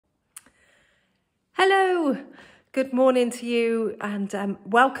Hello, good morning to you, and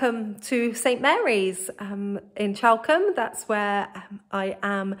welcome to St Mary's in Chalcombe. That's where I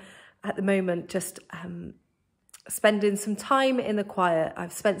am at the moment, just spending some time in the choir.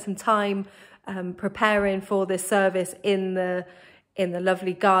 I've spent some time preparing for this service in the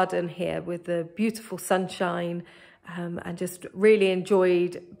lovely garden here with the beautiful sunshine, and just really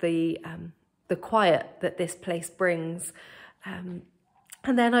enjoyed the quiet that this place brings.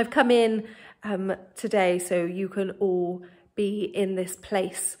 And then I've come in today so you can all be in this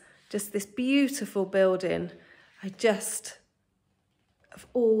place, just this beautiful building. I just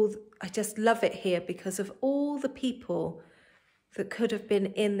love it here because of all the people that could have been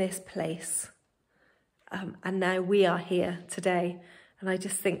in this place. And now we are here today. And I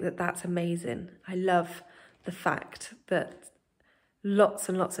just think that that's amazing. I love the fact that lots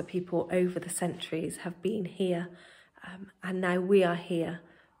and lots of people over the centuries have been here. And now we are here,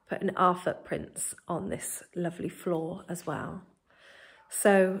 putting our footprints on this lovely floor as well.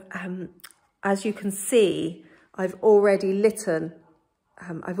 So as you can see, I've already lit, the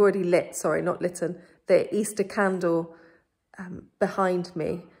Easter candle behind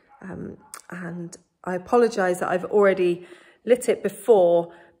me. And I apologise that I've already lit it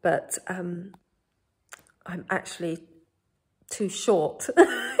before, but I'm actually too short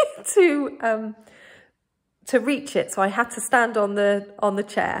to reach it, so I had to stand on the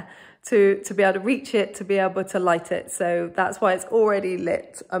chair to be able to reach it, to be able to light it. So that's why it's already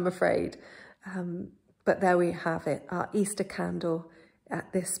lit, I'm afraid. But there we have it, our Easter candle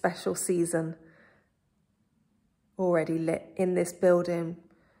at this special season, already lit in this building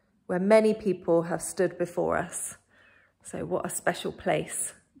where many people have stood before us. So what a special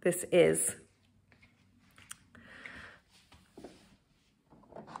place this is.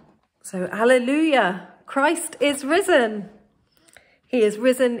 So hallelujah. Christ is risen. He is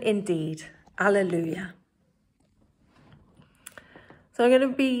risen indeed. Alleluia. So I'm going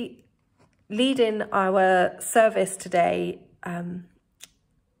to be leading our service today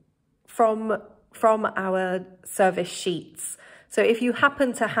from our service sheets. So if you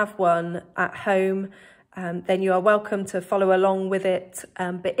happen to have one at home, then you are welcome to follow along with it.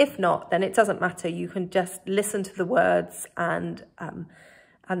 But if not, then it doesn't matter. You can just listen to the words and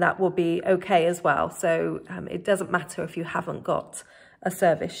that will be okay as well. So it doesn't matter if you haven't got a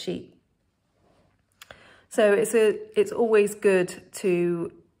service sheet. So it's always good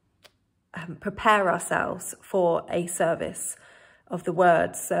to prepare ourselves for a service of the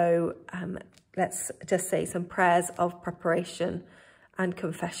word. So let's just say some prayers of preparation and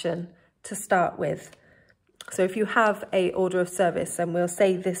confession to start with. So if you have an order of service, then we'll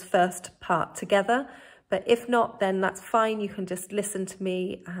say this first part together. But if not, then that's fine. You can just listen to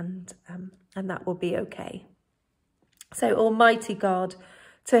me and that will be okay. So Almighty God,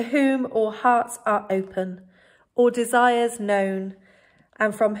 to whom all hearts are open, all desires known,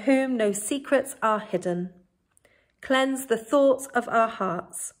 and from whom no secrets are hidden, cleanse the thoughts of our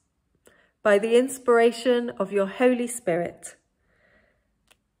hearts by the inspiration of your Holy Spirit,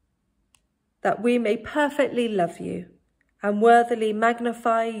 that we may perfectly love you and worthily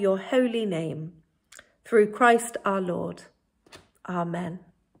magnify your holy name. Through Christ our Lord. Amen.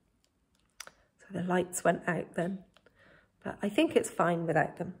 So the lights went out then, but I think it's fine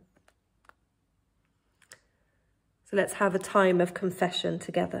without them. So let's have a time of confession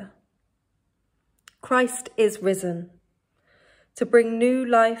together. Christ is risen to bring new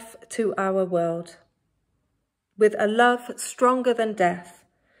life to our world. With a love stronger than death,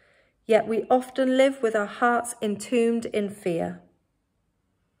 yet we often live with our hearts entombed in fear.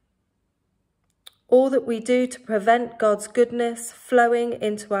 All that we do to prevent God's goodness flowing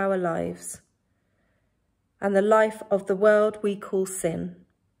into our lives and the life of the world we call sin.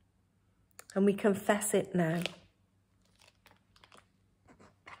 And we confess it now.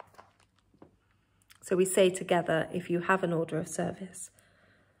 So we say together, if you have an order of service.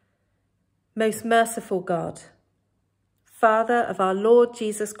 Most merciful God, Father of our Lord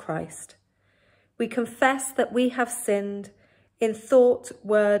Jesus Christ, we confess that we have sinned in thought,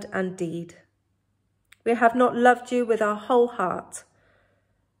 word and deed. We have not loved you with our whole heart.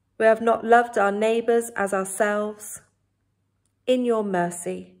 We have not loved our neighbours as ourselves. In your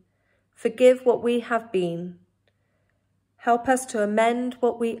mercy, forgive what we have been. Help us to amend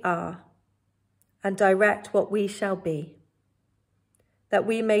what we are and direct what we shall be, that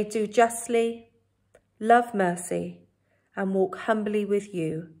we may do justly, love mercy, and walk humbly with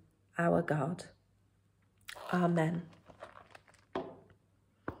you, our God. Amen.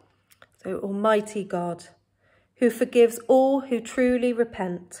 So, Almighty God, who forgives all who truly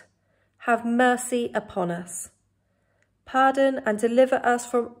repent, have mercy upon us. Pardon and deliver us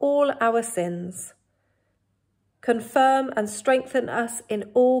from all our sins, confirm and strengthen us in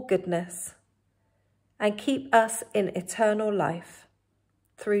all goodness, and keep us in eternal life.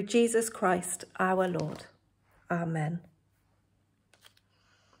 Through Jesus Christ our Lord. Amen.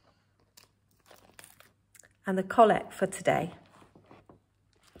 And the collect for today.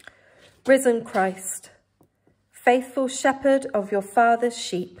 Risen Christ, faithful shepherd of your Father's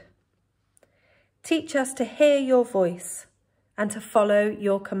sheep, teach us to hear your voice and to follow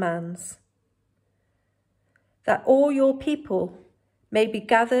your commands, that all your people may be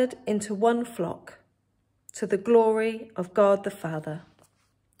gathered into one flock to the glory of God the Father.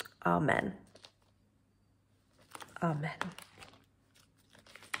 Amen. Amen.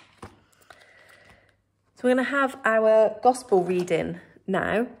 So we're going to have our gospel reading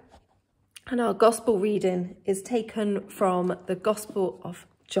now. And our gospel reading is taken from the Gospel of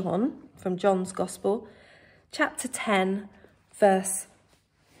John, from John's Gospel, chapter 10, verse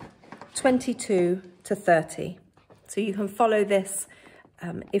 22 to 30. So you can follow this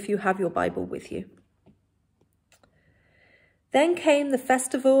if you have your Bible with you. Then came the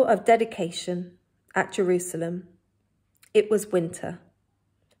festival of dedication at Jerusalem. It was winter,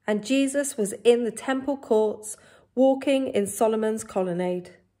 and Jesus was in the temple courts, walking in Solomon's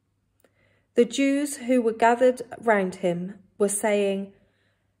colonnade. The Jews who were gathered round him were saying,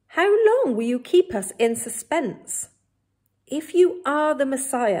 "How long will you keep us in suspense? If you are the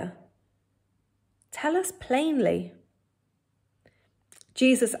Messiah, tell us plainly."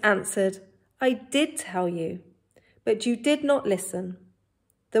 Jesus answered, "I did tell you, but you did not listen.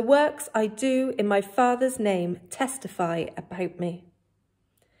 The works I do in my Father's name testify about me.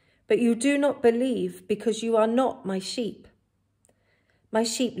 But you do not believe because you are not my sheep. My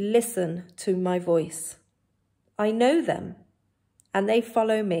sheep listen to my voice. I know them, and they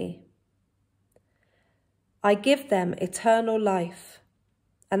follow me. I give them eternal life,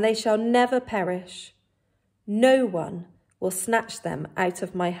 and they shall never perish. No one will snatch them out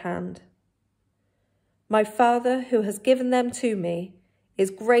of my hand. My Father, who has given them to me, is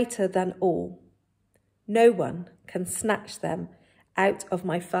greater than all. No one can snatch them out of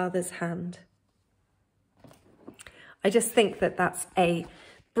my Father's hand." I just think that that's a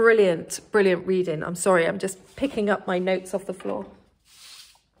brilliant, brilliant reading. I'm sorry, I'm just picking up my notes off the floor.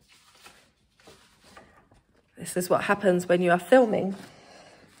 This is what happens when you are filming.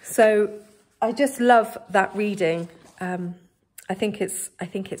 So I just love that reading. I think it's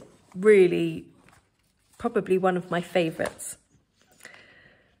really probably one of my favourites.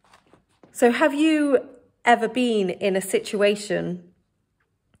 So have you ever been in a situation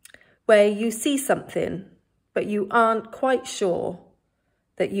where you see something but you aren't quite sure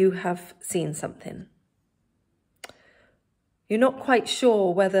that you have seen something? You're not quite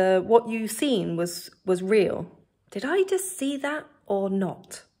sure whether what you've seen was real. Did I just see that or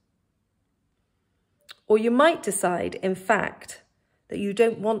not? Or you might decide, in fact, that you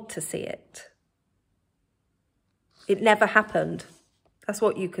don't want to see it. It never happened. That's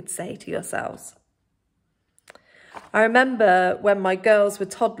what you could say to yourselves. I remember when my girls were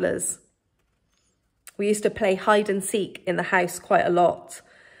toddlers, we used to play hide and seek in the house quite a lot.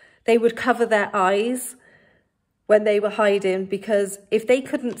 They would cover their eyes when they were hiding because if they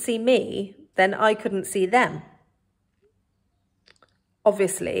couldn't see me, then I couldn't see them.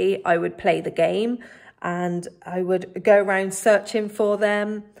 Obviously, I would play the game and I would go around searching for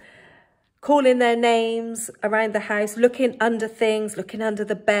them, calling their names around the house, looking under things, looking under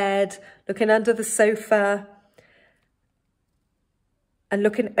the bed, looking under the sofa, and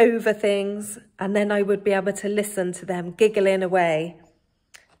looking over things, and then I would be able to listen to them giggling away.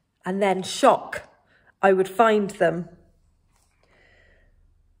 And then, shock, I would find them.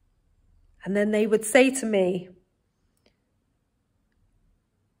 And then they would say to me,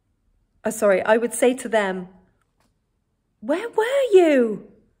 I would say to them, "Where were you?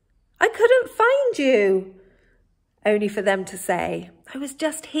 I couldn't find you." Only for them to say, "I was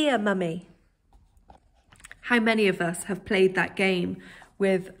just here, Mummy." How many of us have played that game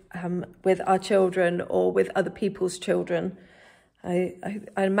with our children or with other people's children? I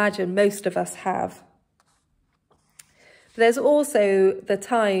imagine most of us have. But there's also the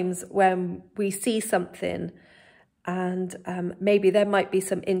times when we see something and maybe there might be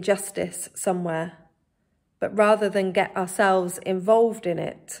some injustice somewhere, but rather than get ourselves involved in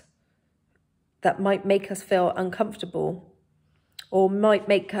it, that might make us feel uncomfortable or might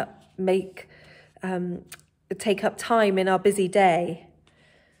take up time in our busy day,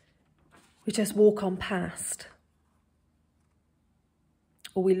 we just walk on past,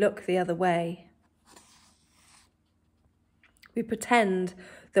 or we look the other way. We pretend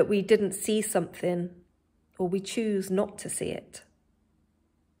that we didn't see something, or we choose not to see it.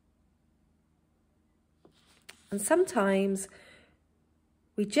 And sometimes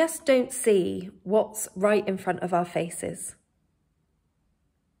we just don't see what's right in front of our faces.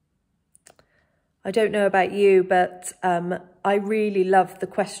 I don't know about you, but I really love the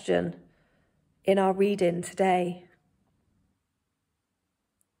question in our reading today.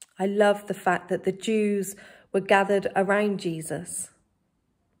 I love the fact that the Jews were gathered around Jesus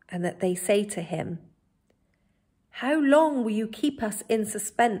and that they say to him, "How long will you keep us in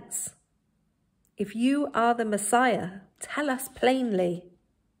suspense? If you are the Messiah, tell us plainly."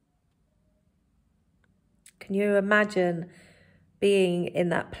 Can you imagine being in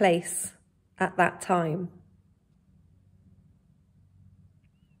that place at that time?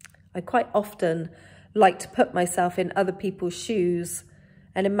 I quite often like to put myself in other people's shoes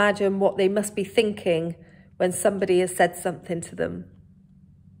and imagine what they must be thinking when somebody has said something to them.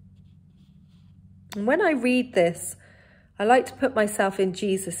 And when I read this, I like to put myself in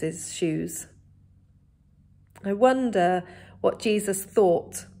Jesus's shoes. I wonder what Jesus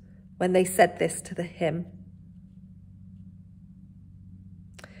thought when they said this to him.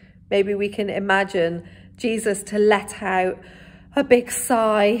 Maybe we can imagine Jesus to let out a big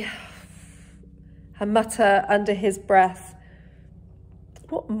sigh and mutter under his breath,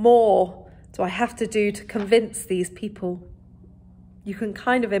 "What more do I have to do to convince these people?" You can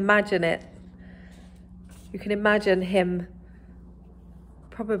kind of imagine it. You can imagine him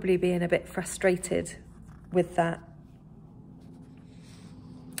probably being a bit frustrated with that.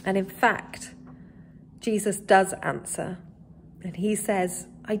 And in fact, Jesus does answer, and he says,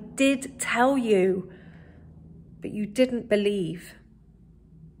 "I did tell you, but you didn't believe."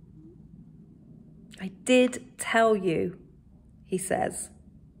 I did tell you, he says.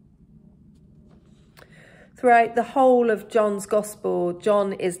 Throughout the whole of John's Gospel,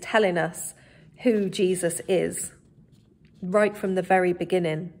 John is telling us who Jesus is, right from the very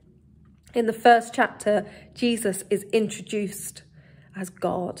beginning. In the first chapter, Jesus is introduced as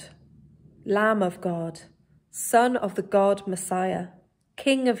God, Lamb of God, Son of the God Messiah,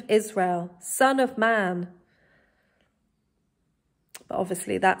 King of Israel, Son of Man. But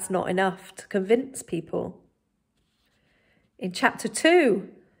obviously that's not enough to convince people. In chapter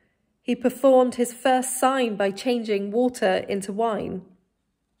 2, he performed his first sign by changing water into wine.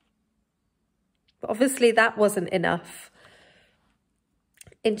 But obviously that wasn't enough.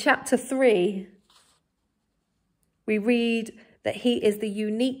 In chapter 3, we read that he is the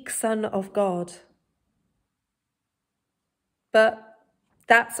unique Son of God. But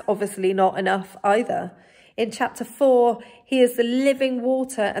that's obviously not enough either. In chapter 4, he is the living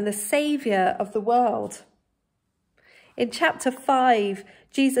water and the saviour of the world. In chapter 5,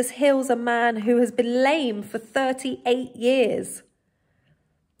 Jesus heals a man who has been lame for 38 years.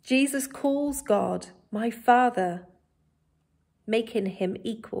 Jesus calls God my Father, making him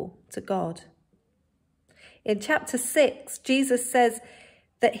equal to God. In chapter 6, Jesus says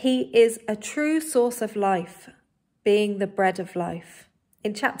that he is a true source of life, being the bread of life.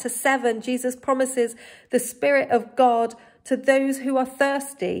 In chapter 7, Jesus promises the Spirit of God to those who are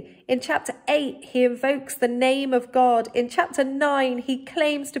thirsty. In chapter 8, he invokes the name of God. In chapter 9, he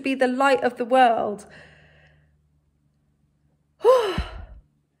claims to be the light of the world.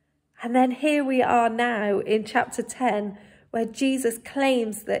 And then here we are now in chapter 10, where Jesus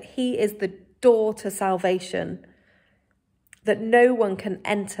claims that he is the door to salvation, that no one can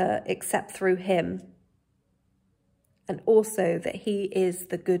enter except through him, and also that he is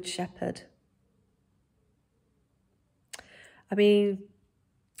the Good Shepherd. I mean,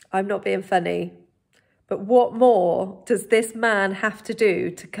 I'm not being funny, but what more does this man have to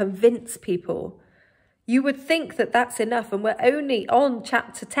do to convince people? You would think that that's enough, and we're only on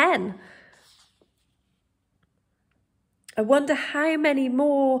chapter 10. I wonder how many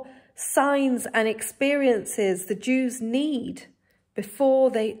more signs and experiences the Jews need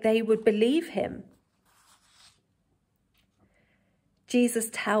before they would believe him. Jesus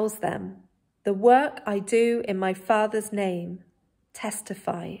tells them, "The work I do in my Father's name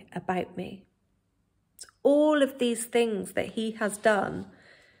testify about me." It's all of these things that he has done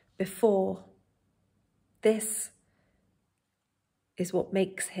before. This is what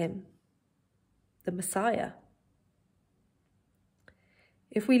makes him the Messiah.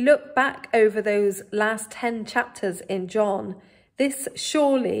 If we look back over those last 10 chapters in John, this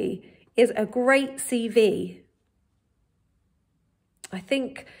surely is a great CV. I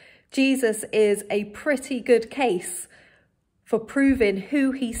think Jesus is a pretty good case for proving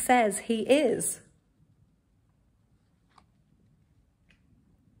who he says he is.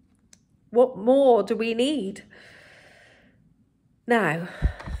 What more do we need? Now,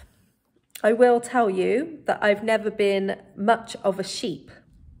 I will tell you that I've never been much of a sheep.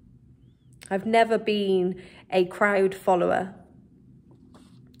 I've never been a crowd follower.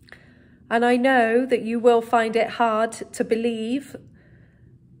 And I know that you will find it hard to believe,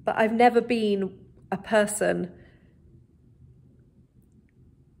 but I've never been a person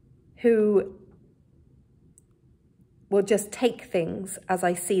who will just take things as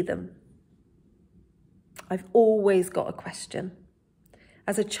I see them. I've always got a question.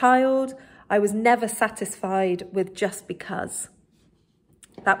 As a child, I was never satisfied with just because.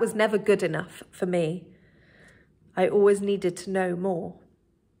 That was never good enough for me. I always needed to know more.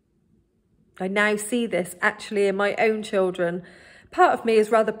 I now see this actually in my own children. Part of me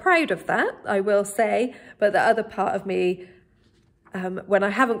is rather proud of that, I will say, but the other part of me, when I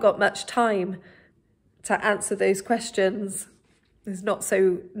haven't got much time to answer those questions, is not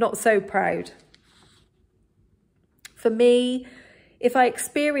so proud. For me, if I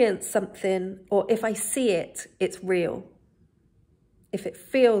experience something or if I see it, it's real. If it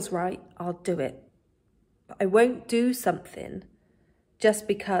feels right, I'll do it. But I won't do something just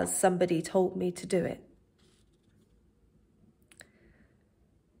because somebody told me to do it.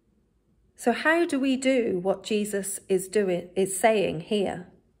 So how do we do what Jesus is saying here?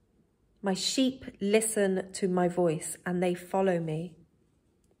 My sheep listen to my voice and they follow me.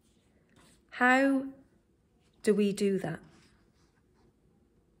 How do we do that?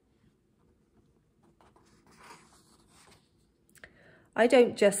 I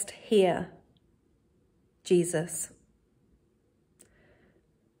don't just hear Jesus.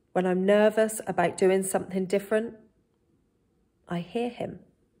 When I'm nervous about doing something different, I hear him.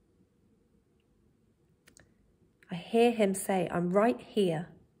 I hear him say, I'm right here.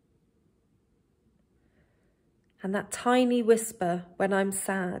 And that tiny whisper when I'm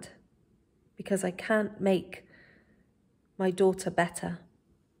sad because I can't make my daughter better.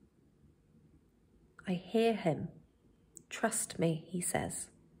 I hear him. Trust me, he says.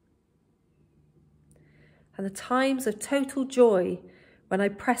 And the times of total joy when I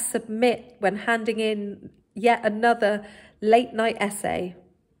press submit when handing in yet another late night essay,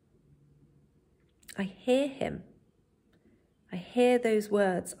 I hear him. I hear those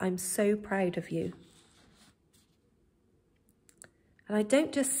words, I'm so proud of you. And I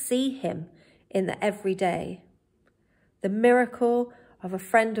don't just see him in the everyday. The miracle of a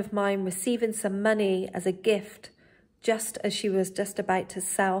friend of mine receiving some money as a gift just as she was just about to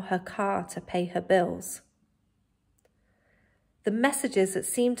sell her car to pay her bills. The messages that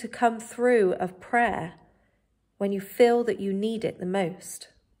seem to come through of prayer when you feel that you need it the most.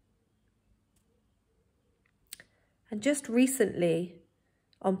 And just recently,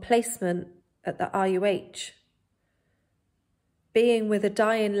 on placement at the RUH, being with a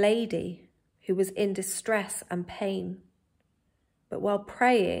dying lady who was in distress and pain, but while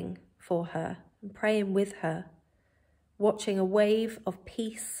praying for her and praying with her, watching a wave of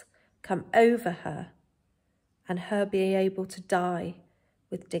peace come over her and her being able to die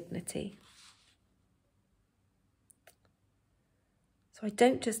with dignity. So I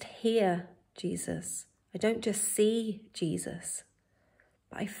don't just hear Jesus. I don't just see Jesus,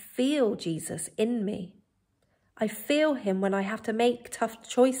 but I feel Jesus in me. I feel him when I have to make tough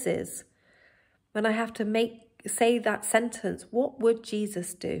choices, when I have to say that sentence, what would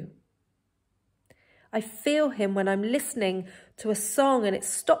Jesus do? I feel him when I'm listening to a song and it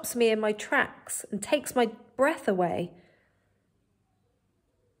stops me in my tracks and takes my breath away.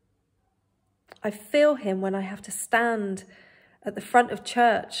 I feel him when I have to stand at the front of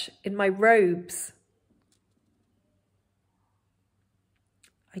church in my robes.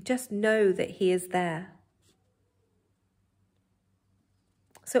 I just know that he is there.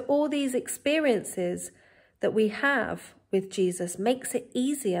 So all these experiences that we have with Jesus makes it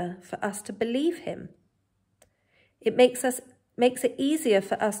easier for us to believe him. It makes it easier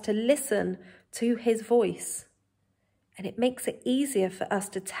for us to listen to his voice. And it makes it easier for us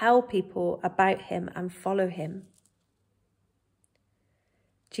to tell people about him and follow him.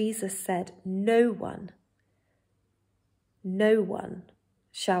 Jesus said, no one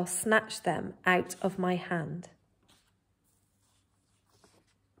shall snatch them out of my hand.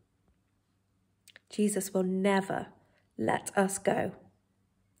 Jesus will never let us go.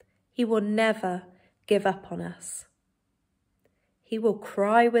 He will never give up on us. He will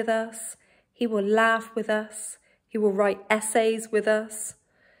cry with us. He will laugh with us. He will write essays with us.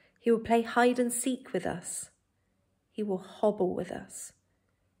 He will play hide and seek with us. He will hobble with us.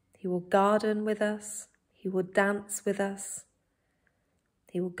 He will garden with us. He will dance with us.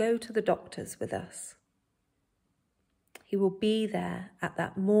 He will go to the doctors with us. He will be there at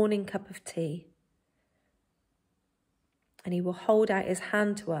that morning cup of tea. And he will hold out his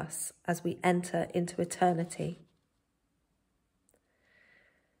hand to us as we enter into eternity.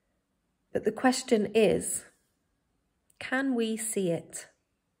 But the question is, can we see it?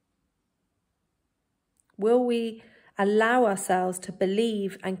 Will we allow ourselves to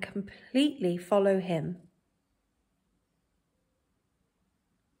believe and completely follow him?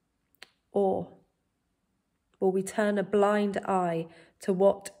 Or will we turn a blind eye to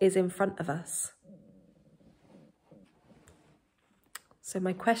what is in front of us? So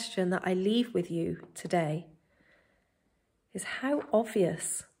my question that I leave with you today is, how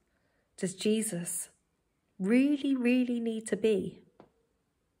obvious does Jesus really, really need to be?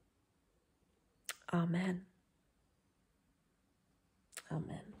 Amen.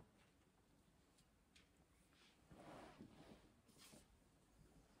 Amen.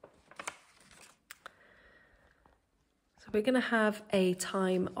 So we're going to have a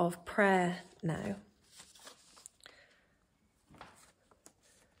time of prayer now.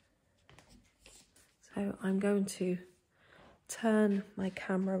 So I'm going to turn my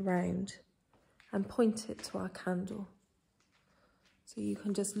camera round and point it to our candle. So you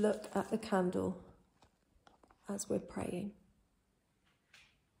can just look at the candle as we're praying.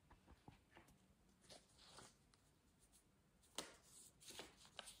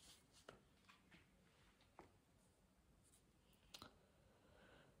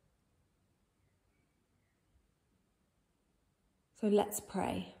 So let's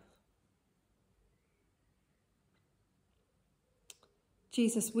pray.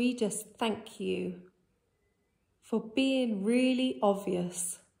 Jesus, we just thank you for being really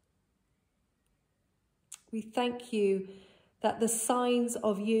obvious. We thank you that the signs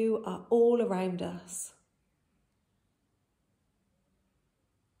of you are all around us.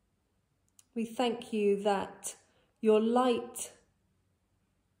 We thank you that your light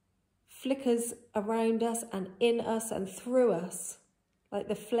flickers around us and in us and through us like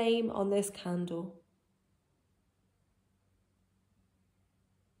the flame on this candle.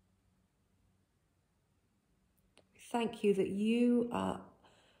 We thank you that you are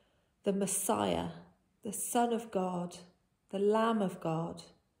the Messiah, the Son of God, the Lamb of God,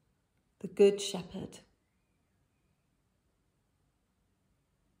 the Good Shepherd.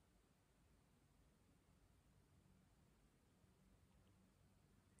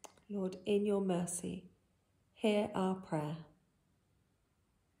 Lord, in your mercy, hear our prayer.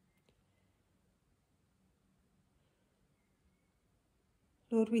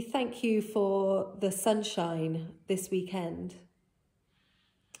 Lord, we thank you for the sunshine this weekend.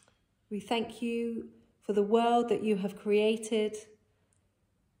 We thank you for the world that you have created,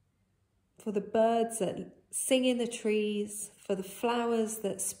 for the birds that sing in the trees, for the flowers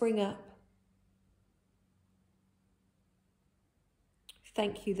that spring up.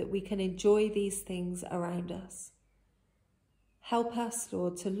 Thank you that we can enjoy these things around us. Help us,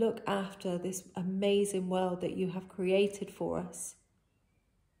 Lord, to look after this amazing world that you have created for us.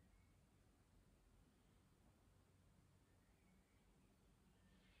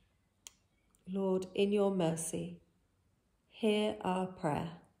 Lord, in your mercy, hear our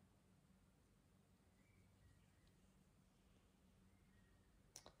prayer.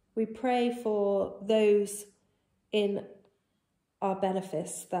 We pray for those in our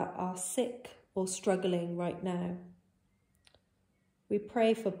benefice that are sick or struggling right now. We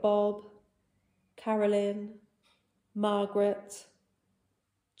pray for Bob, Carolyn, Margaret,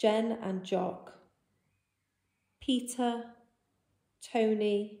 Jen and Jock, Peter,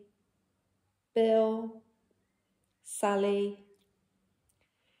 Tony, Bill, Sally,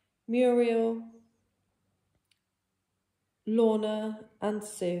 Muriel, Lorna and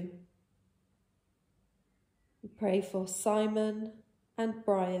Sue. We pray for Simon and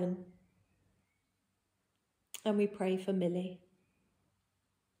Brian, and we pray for Millie.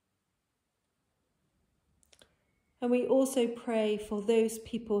 And we also pray for those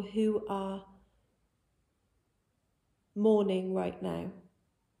people who are mourning right now.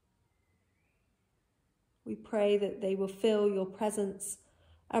 We pray that they will feel your presence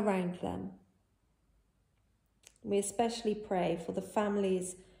around them. We especially pray for the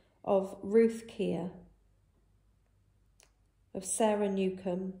families of Ruth Keir, of Sarah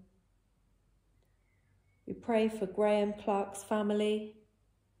Newcomb. We pray for Graham Clark's family.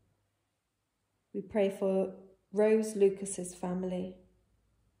 We pray for Rose Lucas's family.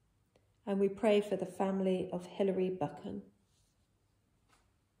 And we pray for the family of Hilary Buchan.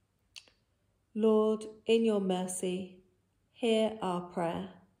 Lord, in your mercy, hear our prayer.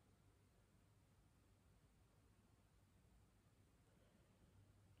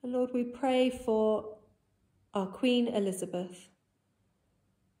 And Lord, we pray for our Queen Elizabeth.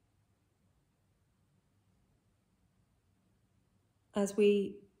 As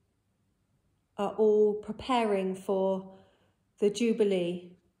we are all preparing for the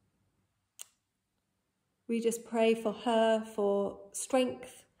Jubilee, We just pray for her, for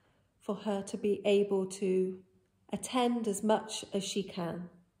strength, for her to be able to attend as much as she can.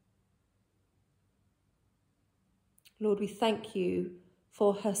 Lord, we thank you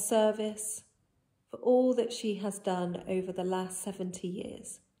for her service, for all that she has done over the last 70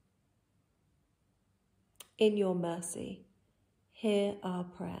 years. In your mercy, hear our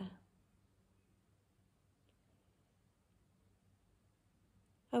prayer.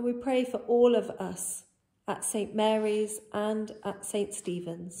 And we pray for all of us at St. Mary's and at St.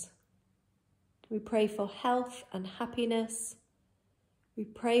 Stephen's. We pray for health and happiness. We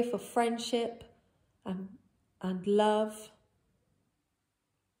pray for friendship and love.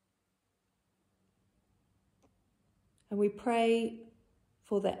 And we pray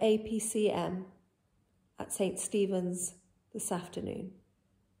for the APCM at St. Stephen's this afternoon.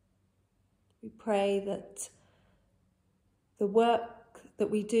 We pray that the work that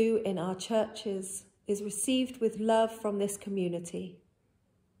we do in our churches is received with love from this community.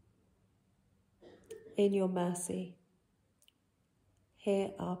 In your mercy, hear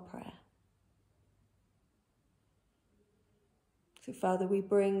our prayer. So, Father, we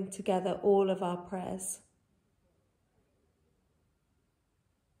bring together all of our prayers.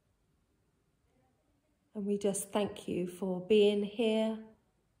 And we just thank you for being here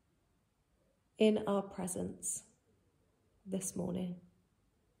in our presence this morning.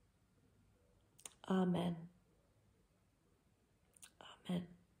 Amen. Amen.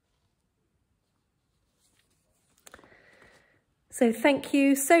 So thank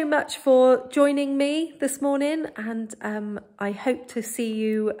you so much for joining me this morning, and I hope to see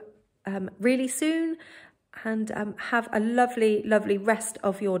you really soon, and have a lovely, lovely rest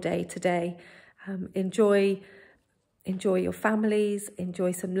of your day today. Enjoy your families,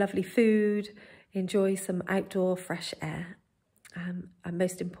 enjoy some lovely food, enjoy some outdoor fresh air, and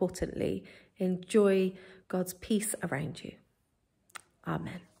most importantly, enjoy God's peace around you.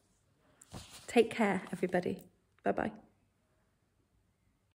 Amen. Take care, everybody. Bye-bye.